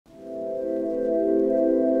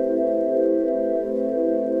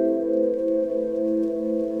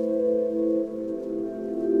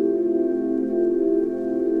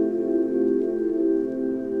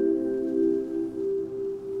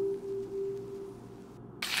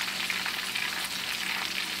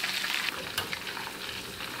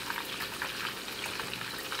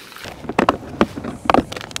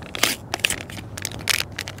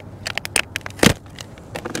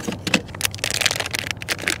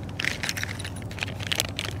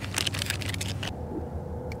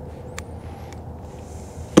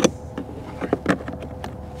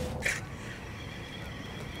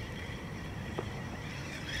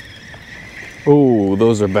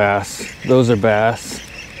those are bass. Those are bass.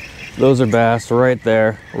 Those are bass right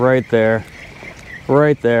there, right there,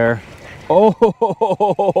 right there.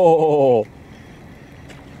 Oh,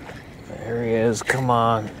 there he is. Come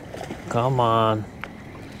on, come on.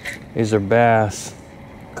 These are bass.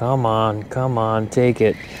 Come on, take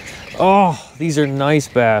it. Oh, these are nice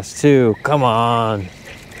bass too. Come on.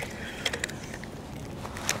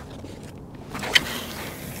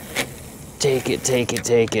 Take it, take it,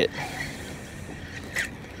 take it.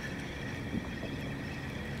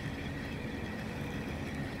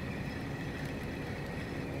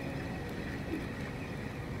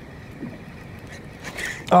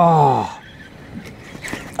 Oh,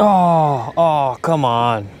 oh, oh, come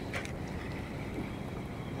on.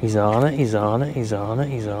 He's on it, he's on it, he's on it,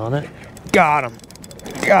 he's on it. Got him,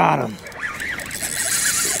 got him.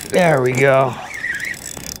 There we go.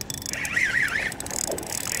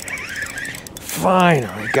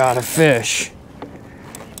 Finally got a fish.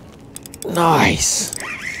 Nice.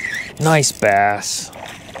 Nice bass.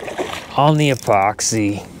 On the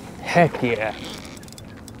epoxy. Heck yeah.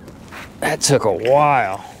 That took a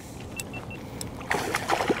while.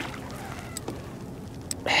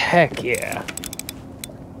 Heck yeah.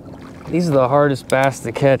 These are the hardest bass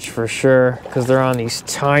to catch for sure, because they're on these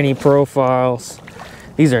tiny profiles.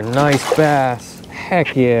 These are nice bass.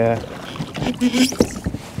 Heck yeah.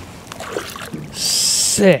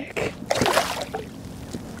 Sick.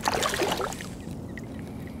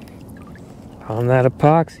 On that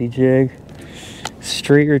epoxy jig.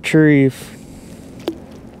 Straight retrieve.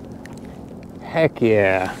 Heck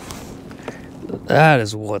yeah. That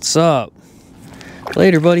is what's up.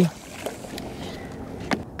 Later, buddy.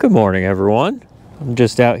 Good morning, everyone. I'm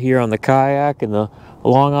just out here on the kayak in the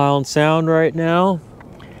Long Island Sound right now.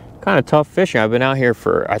 Kind of tough fishing. I've been out here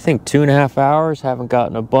for, I think, 2.5 hours. Haven't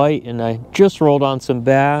gotten a bite, and I just rolled on some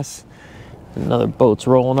bass. Another boat's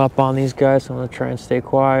rolling up on these guys, so I'm gonna try and stay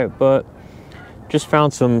quiet, but just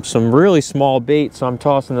found some really small bait, so I'm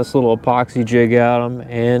tossing this little epoxy jig at them,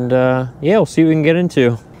 and yeah, we'll see what we can get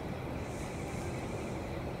into.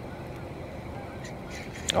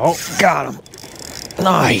 Oh, got him.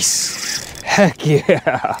 Nice. Heck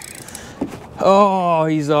yeah. Oh,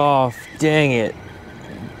 he's off. Dang it.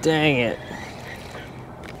 Dang it.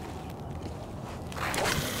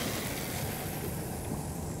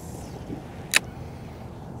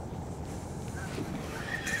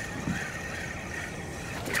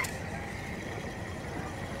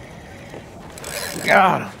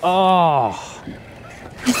 Got him. Oh.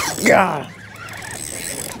 Got him.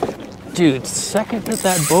 Dude, second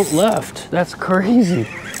that boat left. That's crazy.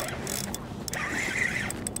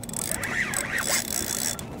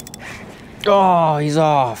 Oh, he's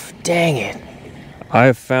off. Dang it.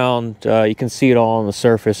 I've found, you can see it all on the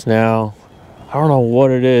surface now. I don't know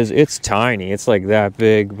what it is. It's tiny. It's like that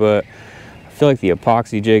big, but I feel like the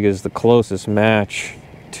epoxy jig is the closest match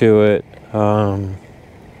to it.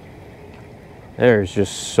 There's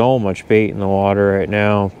just so much bait in the water right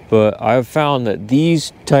now, but I've found that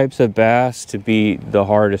these types of bass to be the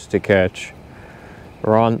hardest to catch.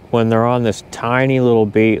 When they're on this tiny little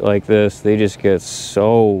bait like this, they just get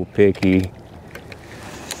so picky.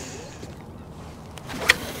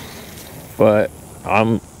 But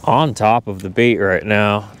I'm on top of the bait right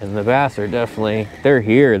now, and the bass are definitely, they're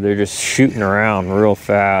here. They're just shooting around real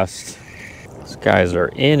fast. These guys are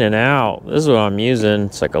in and out. This is what I'm using.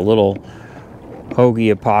 It's like a little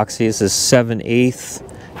Hoagie epoxy. This is 7/8.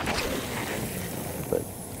 But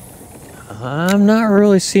I'm not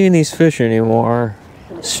really seeing these fish anymore.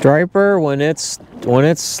 Striper, when it's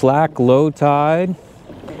slack low tide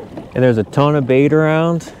and there's a ton of bait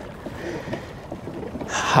around,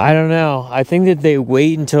 I don't know. I think that they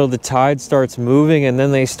wait until the tide starts moving and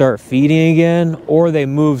then they start feeding again, or they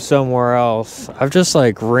move somewhere else. I've just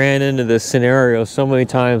like ran into this scenario so many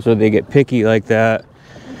times where they get picky like that.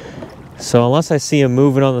 So unless I see them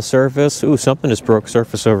moving on the surface, ooh, something just broke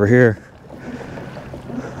surface over here.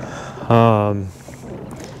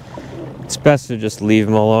 It's best to just leave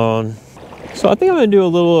them alone. So I think I'm gonna do a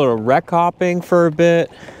little bit of wreck hopping for a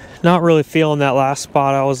bit. Not really feeling that last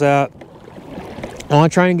spot I was at. I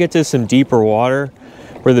want to try and get to some deeper water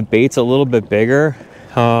where the bait's a little bit bigger.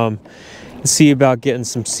 And see about getting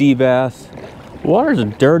some sea bass. Water's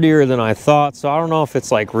dirtier than I thought, so I don't know if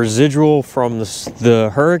it's like residual from the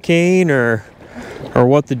hurricane or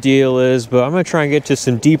what the deal is, but I'm gonna try and get to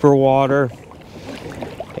some deeper water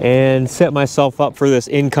and set myself up for this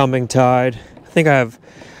incoming tide. I think I have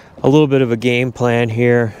a little bit of a game plan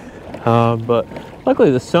here, but luckily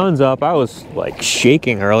the sun's up. I was like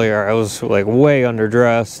shaking earlier. I was like way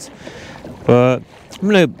underdressed, but I'm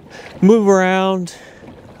gonna move around.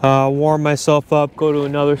 warm myself up, go to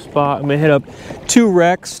another spot. I'm gonna hit up 2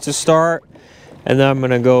 wrecks to start, and then I'm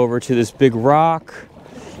gonna go over to this big rock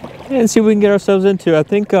and see what we can get ourselves into. I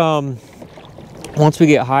think once we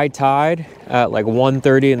get high tide at like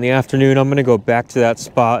 1:30 in the afternoon, I'm gonna go back to that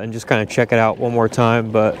spot and just kind of check it out one more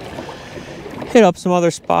time, but hit up some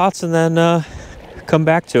other spots and then come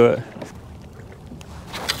back to it.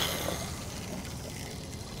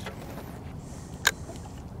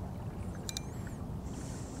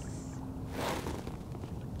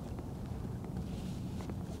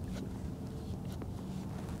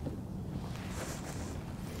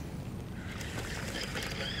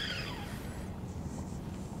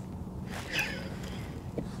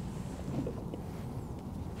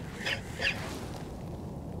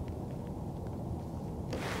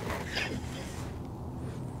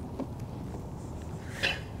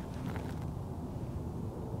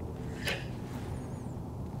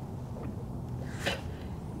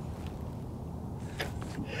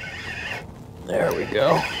 There we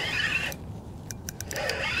go.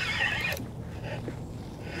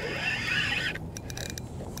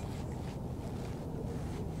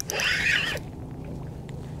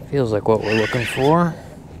 Feels like what we're looking for.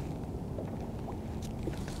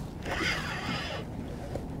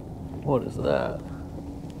 What is that?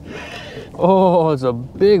 Oh, it's a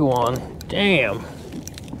big one. Damn.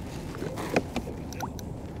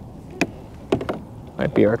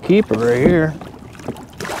 Might be our keeper right here.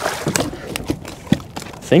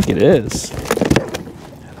 I think it is.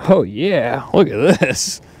 Oh yeah, look at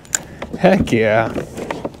this. Heck yeah.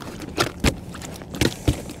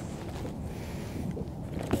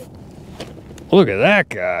 Look at that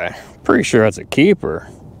guy. Pretty sure that's a keeper.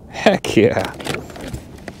 Heck yeah.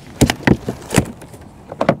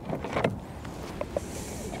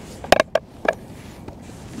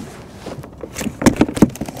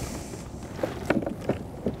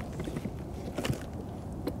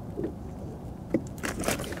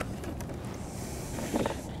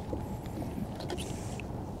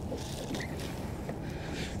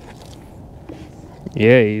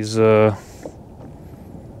 Yeah, he's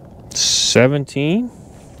 17.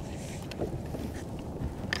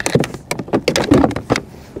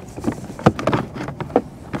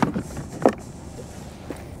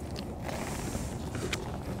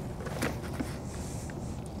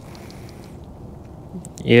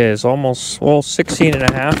 Yeah, it's almost, well, 16 and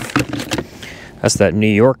a half. That's that New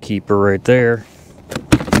York keeper right there.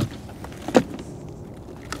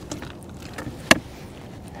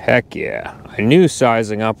 Heck yeah. I knew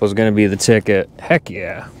sizing up was going to be the ticket. Heck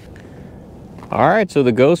yeah. All right, so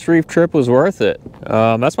the Ghost Reef trip was worth it.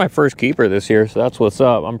 That's my first keeper this year, so that's what's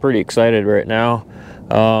up. I'm pretty excited right now.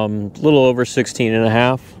 A little over 16 and a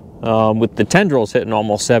half, with the tendrils hitting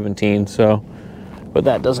almost 17, so, but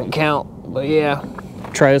that doesn't count. But yeah,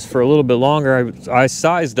 try this for a little bit longer. I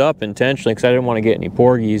sized up intentionally because I didn't want to get any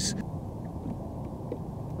porgies.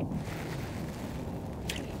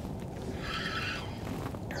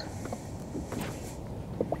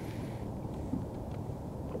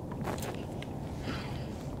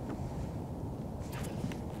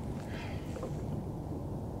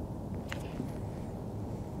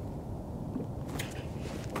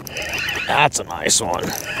 That's a nice one.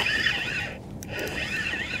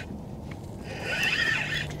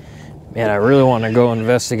 Man, I really want to go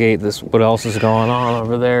investigate this, what else is going on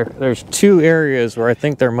over there. There's 2 areas where I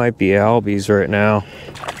think there might be albies right now.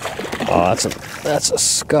 Oh, that's a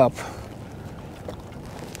scup.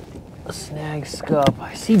 A snag scup.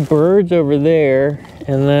 I see birds over there,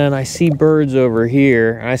 and then I see birds over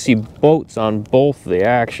here, and I see boats on both the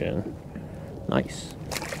action. Nice.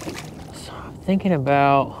 So I'm thinking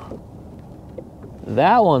about,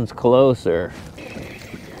 that one's closer.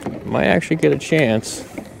 Might actually get a chance.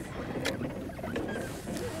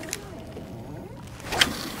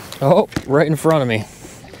 Oh, right in front of me.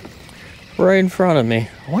 Right in front of me.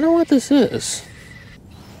 I wonder what this is.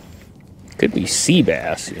 Could be sea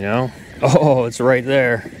bass, you know? Oh, it's right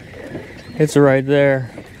there. It's right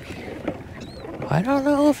there. I don't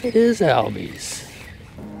know if it is albies.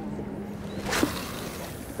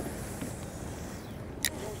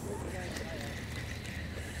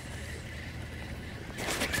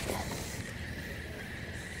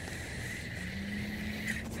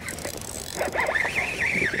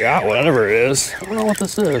 Yeah, whatever it is. I don't know what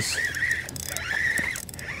this is.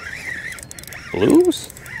 Blues?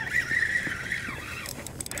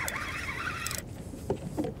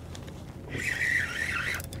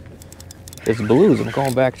 It's blues. I'm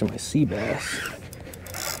going back to my sea bass.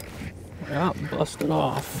 Yeah, busted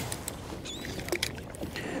off.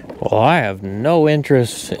 Well, I have no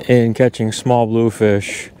interest in catching small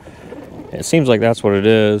bluefish It seems like that's what it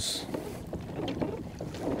is.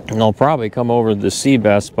 And I'll probably come over to the sea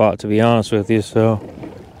bass spot, to be honest with you, so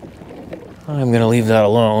I'm gonna leave that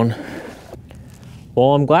alone.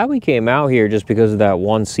 Well, I'm glad we came out here just because of that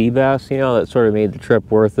one sea bass, you know, that sort of made the trip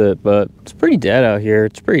worth it, but it's pretty dead out here.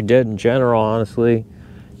 It's pretty dead in general, honestly.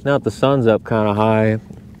 Now that the sun's up kind of high,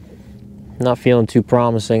 not feeling too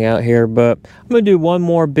promising out here, but I'm gonna do one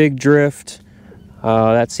more big drift.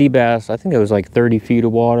 That sea bass, I think it was like 30 feet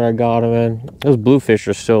of water I got him in. Those bluefish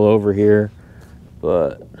are still over here,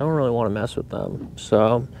 but I don't really want to mess with them.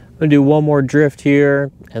 So I'm gonna do one more drift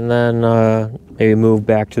here, and then maybe move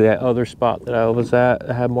back to that other spot that I was at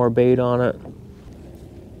that had more bait on it.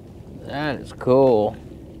 That is cool.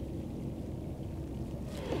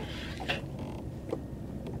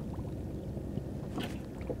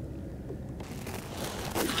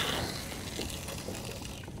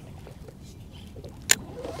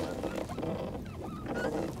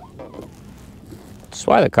 That's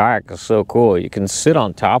why the kayak is so cool. You can sit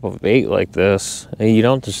on top of bait like this and you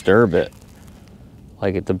don't disturb it.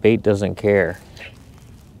 Like the bait doesn't care.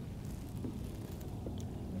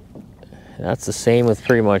 And that's the same with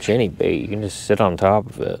pretty much any bait. You can just sit on top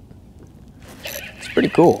of it. It's pretty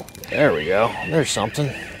cool. There we go. There's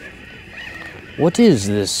something. What is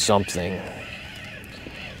this something?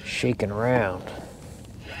 Shaking around.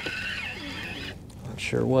 Not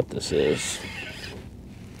sure what this is.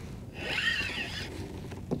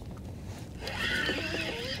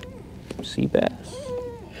 Sea bass.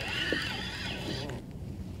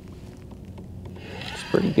 It's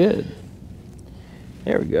pretty good.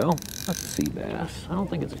 There we go. That's a sea bass. I don't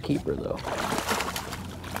think it's a keeper though.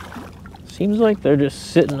 Seems like they're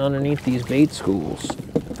just sitting underneath these bait schools.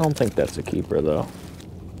 I don't think that's a keeper though.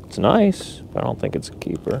 It's nice, but I don't think it's a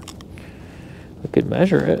keeper. We could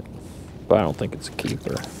measure it, but I don't think it's a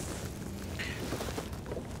keeper.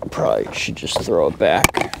 Probably should just throw it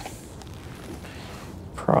back.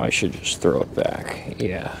 Probably should just throw it back.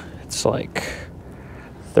 Yeah, it's like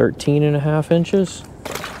 13.5 inches.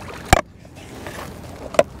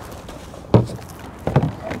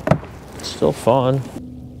 Still fun.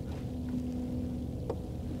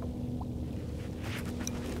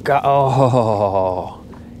 Oh,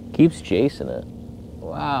 keeps chasing it.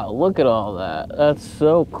 Wow, look at all that. That's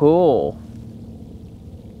so cool.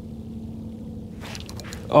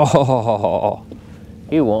 Oh,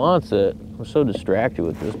 he wants it. I'm so distracted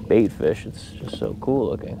with this bait fish. It's just so cool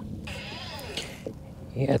looking.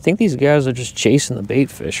 Yeah, I think these guys are just chasing the bait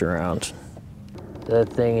fish around. That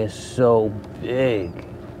thing is so big.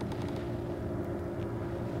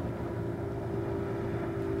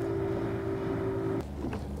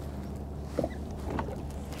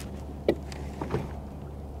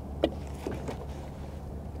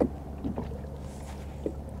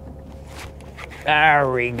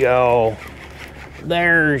 There we go.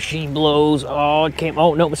 There she blows. Oh, it came.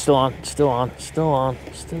 Oh, no, it's still on. Still on. Still on.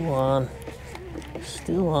 Still on.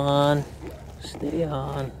 Still on. Stay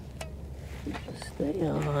on. Stay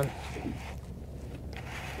on.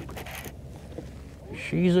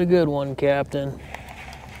 She's a good one, Captain.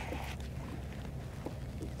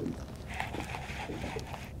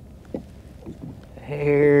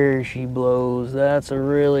 There she blows. That's a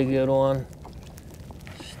really good one.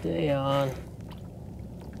 Stay on.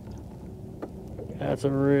 That's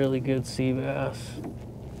a really good sea bass.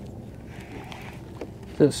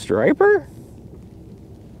 Is it a striper?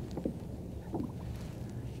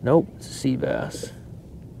 Nope, it's a sea bass.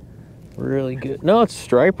 Really good. No, it's a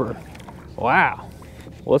striper. Wow.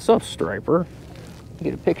 What's up, striper?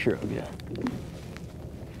 Get a picture of you.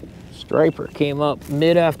 Striper came up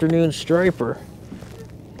mid-afternoon striper.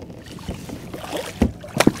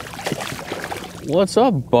 What's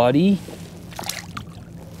up, buddy?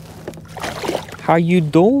 How you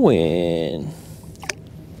doing?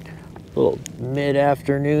 Little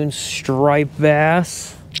mid-afternoon striped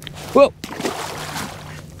bass. Whoa!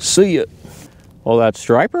 See ya. Well, that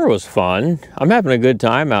striper was fun. I'm having a good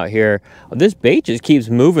time out here. This bait just keeps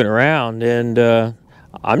moving around, and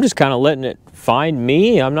I'm just kind of letting it find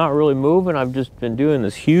me. I'm not really moving. I've just been doing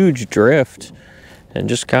this huge drift and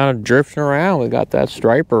just kind of drifting around. We got that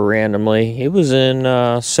striper randomly. It was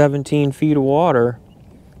in 17 feet of water.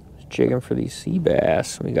 Jigging for these sea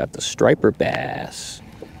bass. We got the striper bass.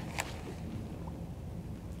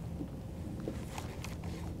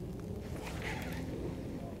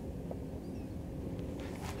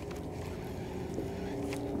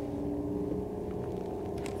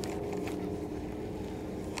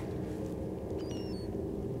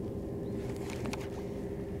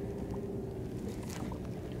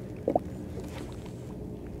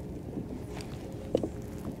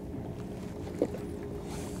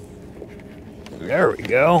 There we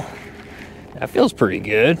go. That feels pretty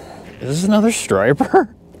good. Is this another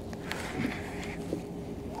striper?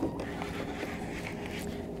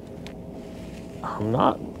 I'm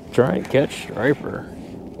not trying to catch striper.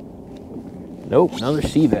 Nope, another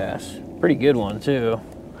sea bass. Pretty good one too.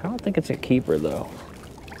 I don't think it's a keeper though.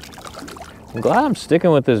 I'm glad I'm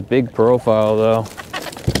sticking with this big profile though.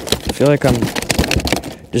 I feel like I'm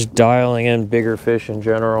just dialing in bigger fish in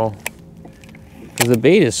general. Because the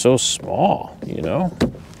bait is so small, you know?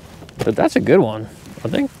 But that's a good one. I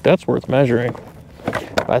think that's worth measuring.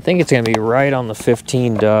 But I think it's gonna be right on the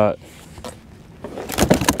 15 dot.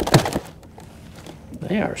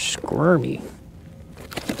 They are squirmy.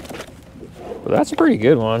 But that's a pretty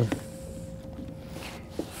good one.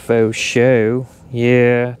 Faux show.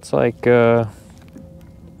 Yeah, it's like, bet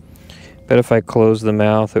if I close the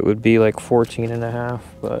mouth, it would be like 14.5,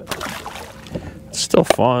 but it's still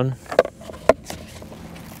fun.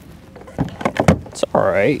 It's all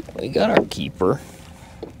right. We got our keeper.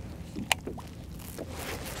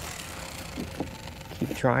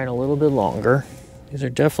 Keep trying a little bit longer. These are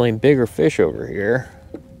definitely bigger fish over here.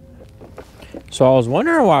 So I was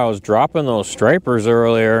wondering why I was dropping those stripers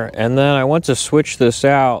earlier, and then I went to switch this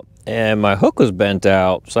out and my hook was bent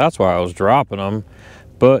out, so that's why I was dropping them.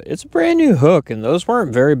 But it's a brand new hook, and those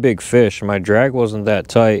weren't very big fish. My drag wasn't that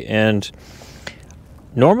tight, and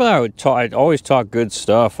normally I'd always talk good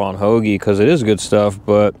stuff on Hoagie because it is good stuff,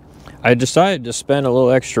 but I decided to spend a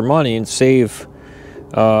little extra money and save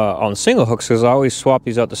on single hooks because I always swap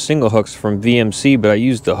these out to single hooks from VMC, but I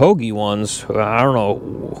used the Hoagie ones. I don't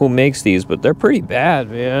know who makes these, but they're pretty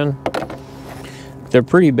bad, man. They're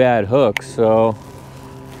pretty bad hooks, so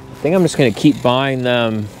I think I'm just gonna keep buying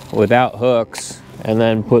them without hooks and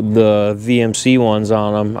then put the VMC ones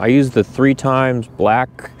on them. I use the 3x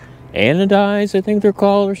black anodized, I think they're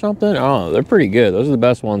called, or something. I don't know, they're pretty good. Those are the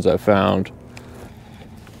best ones I've found.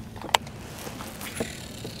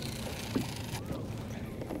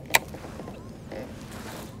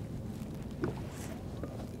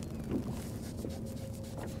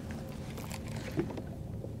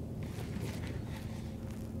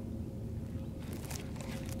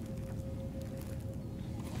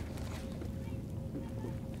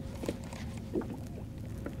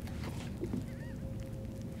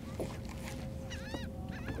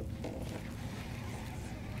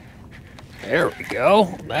 There we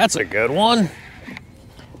go. That's a good one.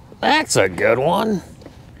 That's a good one.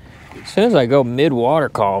 As soon as I go mid-water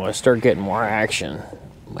column, I start getting more action.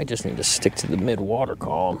 Might just need to stick to the mid-water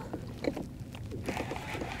column.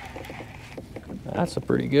 That's a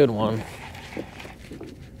pretty good one.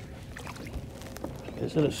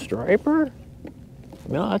 Is it a striper?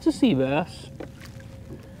 No, that's a sea bass.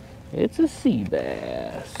 It's a sea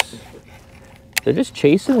bass. They're just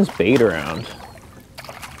chasing this bait around.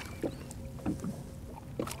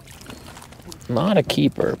 Not a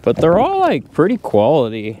keeper, but they're all like pretty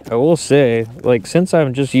quality, I will say. Like, since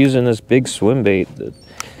I'm just using this big swim bait,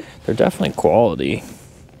 they're definitely quality.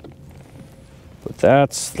 But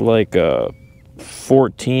that's like a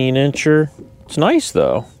 14-incher. It's nice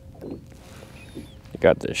though. I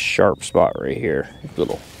got this sharp spot right here,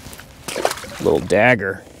 little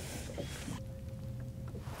dagger.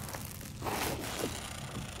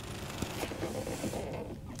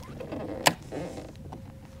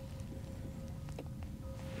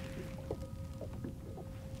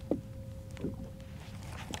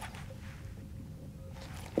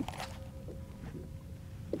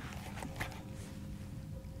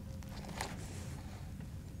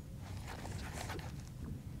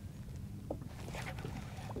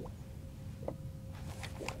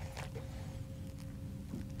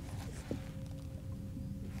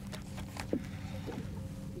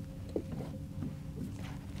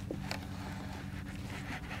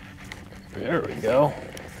 There we go.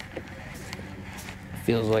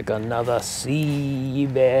 Feels like another sea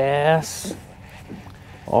bass.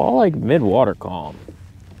 All like mid-water column.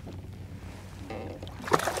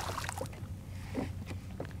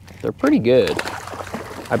 They're pretty good.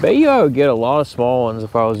 I bet you I would get a lot of small ones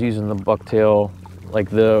if I was using the bucktail, like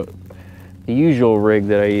the usual rig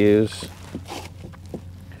that I use,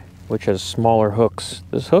 which has smaller hooks.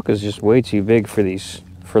 This hook is just way too big for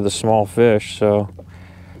the small fish, so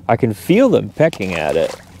I can feel them pecking at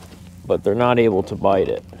it, but they're not able to bite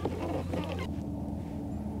it.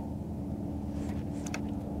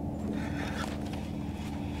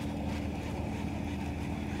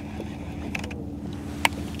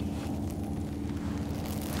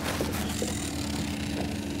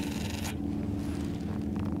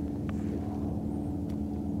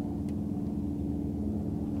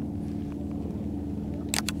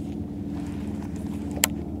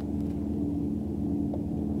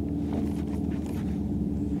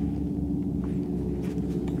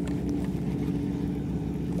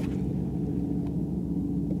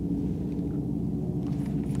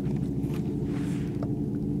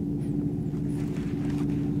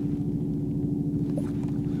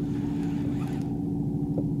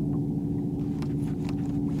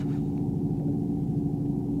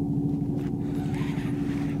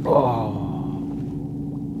 Oh.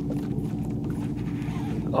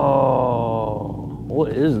 Oh.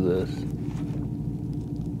 What is this?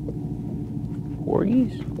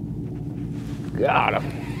 Porgies? Got him.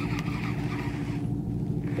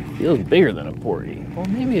 It feels bigger than a porgy. Well,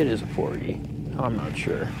 maybe it is a porgy. I'm not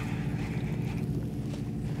sure.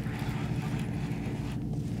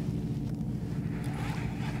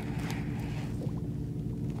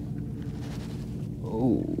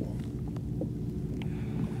 Oh.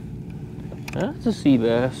 That's a sea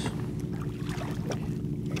bass.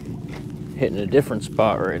 Hitting a different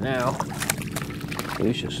spot right now.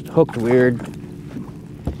 He's just hooked weird.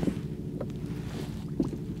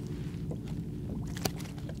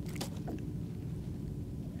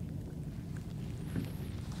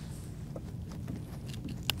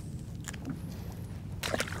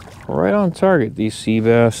 Right on target, these sea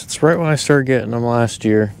bass. It's right when I started getting them last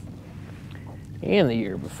year and the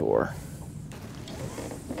year before.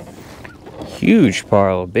 Huge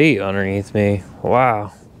pile of bait underneath me.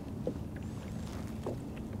 Wow.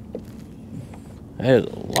 That is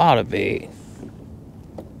a lot of bait.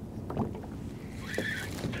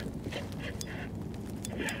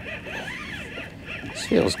 This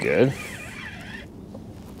feels good.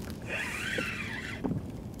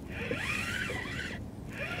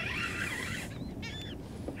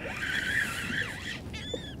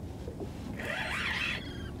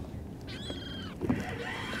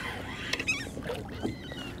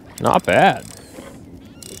 Not bad.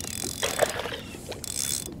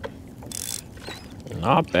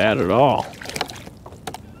 Not bad at all.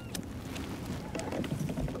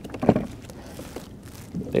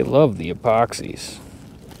 They love the epoxies.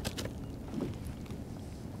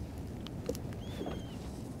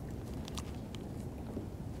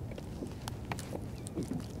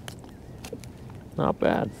 Not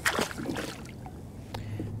bad.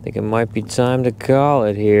 I think it might be time to call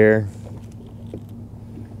it here.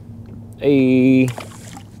 Hey,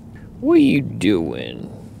 what are you doing?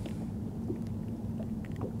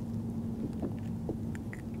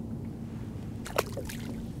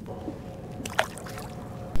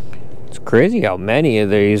 It's crazy how many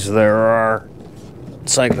of these there are.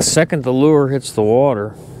 It's like the second the lure hits the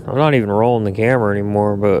water. I'm not even rolling the camera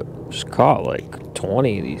anymore, but just caught like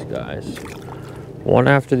 20 of these guys. One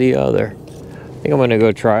after the other. I think I'm gonna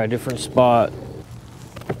go try a different spot.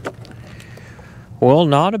 Well,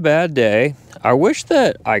 not a bad day. I wish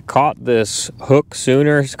that I caught this hook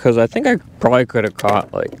sooner, because I think I probably could have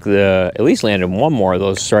caught like at least landed one more of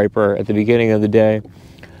those striper at the beginning of the day.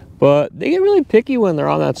 But they get really picky when they're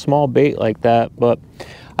on that small bait like that. But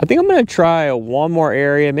I think I'm gonna try one more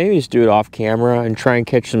area, maybe just do it off camera and try and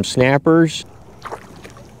catch some snappers.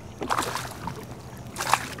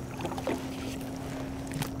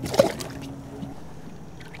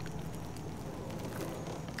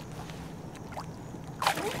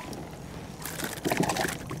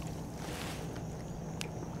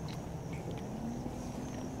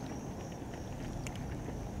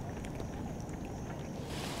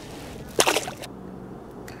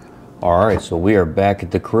 Alright, so we are back at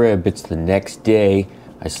the crib. It's the next day.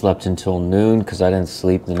 I slept until noon because I didn't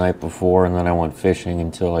sleep the night before, and then I went fishing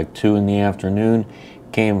until like 2 in the afternoon.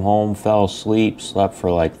 Came home, fell asleep, slept for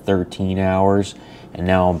like 13 hours, and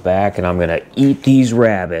now I'm back and I'm gonna eat these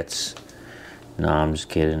rabbits. No, I'm just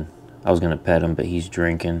kidding. I was gonna pet him, but he's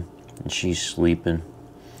drinking and she's sleeping.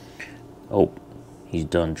 Oh, he's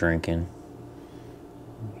done drinking.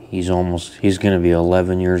 He's gonna be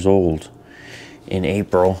 11 years old in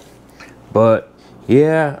April. But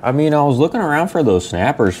yeah, I mean, I was looking around for those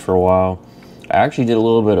snappers for a while. I actually did a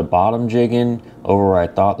little bit of bottom jigging over where I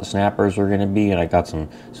thought the snappers were gonna be, and I got some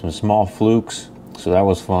small flukes, so that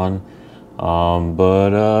was fun.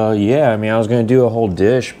 Yeah, I mean, I was gonna do a whole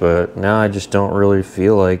dish, but now I just don't really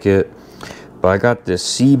feel like it. But I got this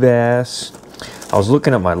sea bass. I was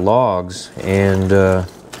looking at my logs, and I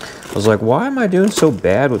was like, why am I doing so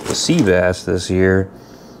bad with the sea bass this year?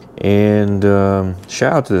 And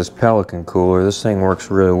shout out to this Pelican cooler. This thing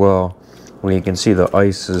works really well. When you can see the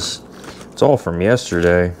ice it's all from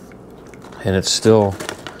yesterday, and it still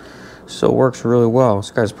works really well.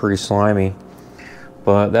 This guy's pretty slimy,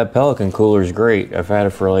 but that Pelican cooler is great. I've had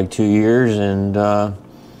it for like 2 years, and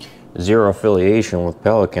zero affiliation with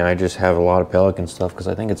Pelican. I just have a lot of Pelican stuff because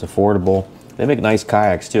I think it's affordable. They make nice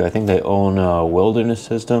kayaks too. I think they own Wilderness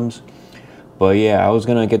Systems. But yeah, I was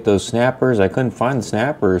gonna get those snappers. I couldn't find the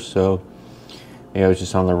snappers, so maybe I was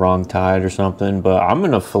just on the wrong tide or something. But I'm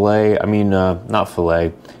gonna not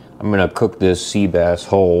fillet. I'm gonna cook this sea bass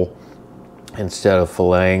whole instead of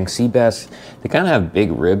filleting. Sea bass, they kind of have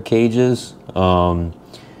big rib cages, but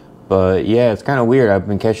But yeah, it's kind of weird. I've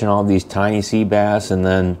been catching all these tiny sea bass, and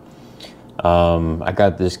then I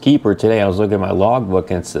got this keeper today. I was looking at my logbook,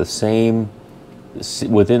 and it's the same,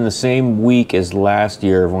 within the same week as last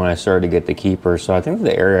year when I started to get the keeper. So I think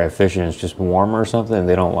the area I fish in is just warmer or something, and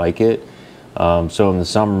they don't like it. So in the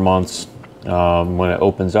summer months, when it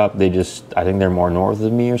opens up, I think they're more north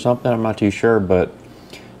of me or something. I'm not too sure, but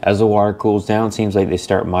as the water cools down, it seems like they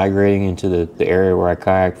start migrating into the area where I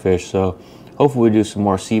kayak fish. So hopefully we do some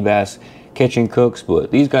more sea bass catching cooks.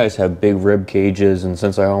 But these guys have big rib cages, and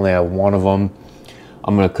since I only have one of them,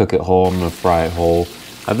 I'm gonna cook it whole. I'm gonna fry it whole.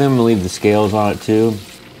 I think I'm gonna leave the scales on it too.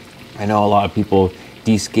 I know a lot of people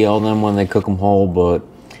descale them when they cook them whole, but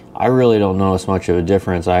I really don't notice much of a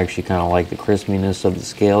difference. I actually kind of like the crispiness of the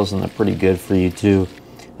scales, and they're pretty good for you too.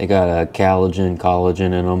 They got a collagen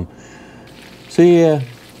in them. So yeah,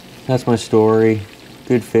 that's my story.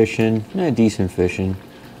 Good fishing, decent fishing.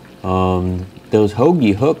 Those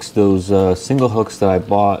hoagie hooks, those single hooks that I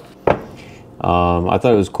bought, I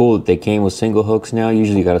thought it was cool that they came with single hooks now.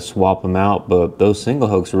 Usually you got to swap them out, but those single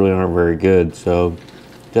hooks really aren't very good. So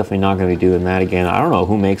definitely not going to be doing that again. I don't know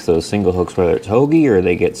who makes those single hooks, whether it's Hoagie or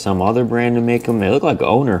they get some other brand to make them. They look like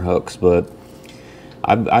owner hooks, but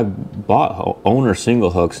I bought owner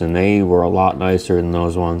single hooks, and they were a lot nicer than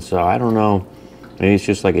those ones. So I don't know. Maybe it's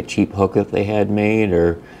just like a cheap hook that they had made,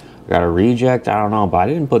 or got a reject. I don't know, but I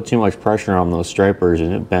didn't put too much pressure on those stripers,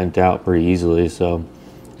 and it bent out pretty easily. So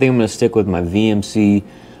I think I'm going to stick with my VMC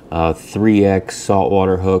 3X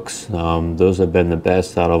saltwater hooks. Those have been the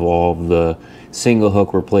best out of all of the single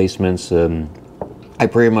hook replacements. I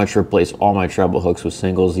pretty much replace all my treble hooks with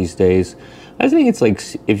singles these days. I think it's like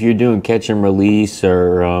if you're doing catch and release,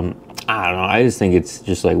 or I don't know, I just think it's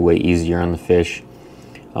just like way easier on the fish.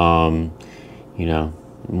 You know,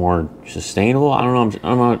 more sustainable. I don't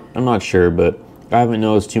know. I'm not sure, but I haven't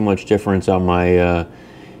noticed too much difference on my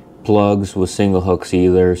plugs with single hooks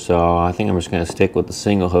either. So I think I'm just gonna stick with the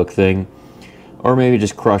single hook thing, or maybe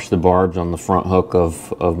just crush the barbs on the front hook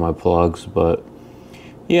of my plugs. But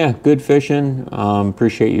yeah, good fishing.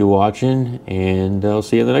 Appreciate you watching, and I'll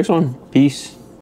see you in the next one. Peace.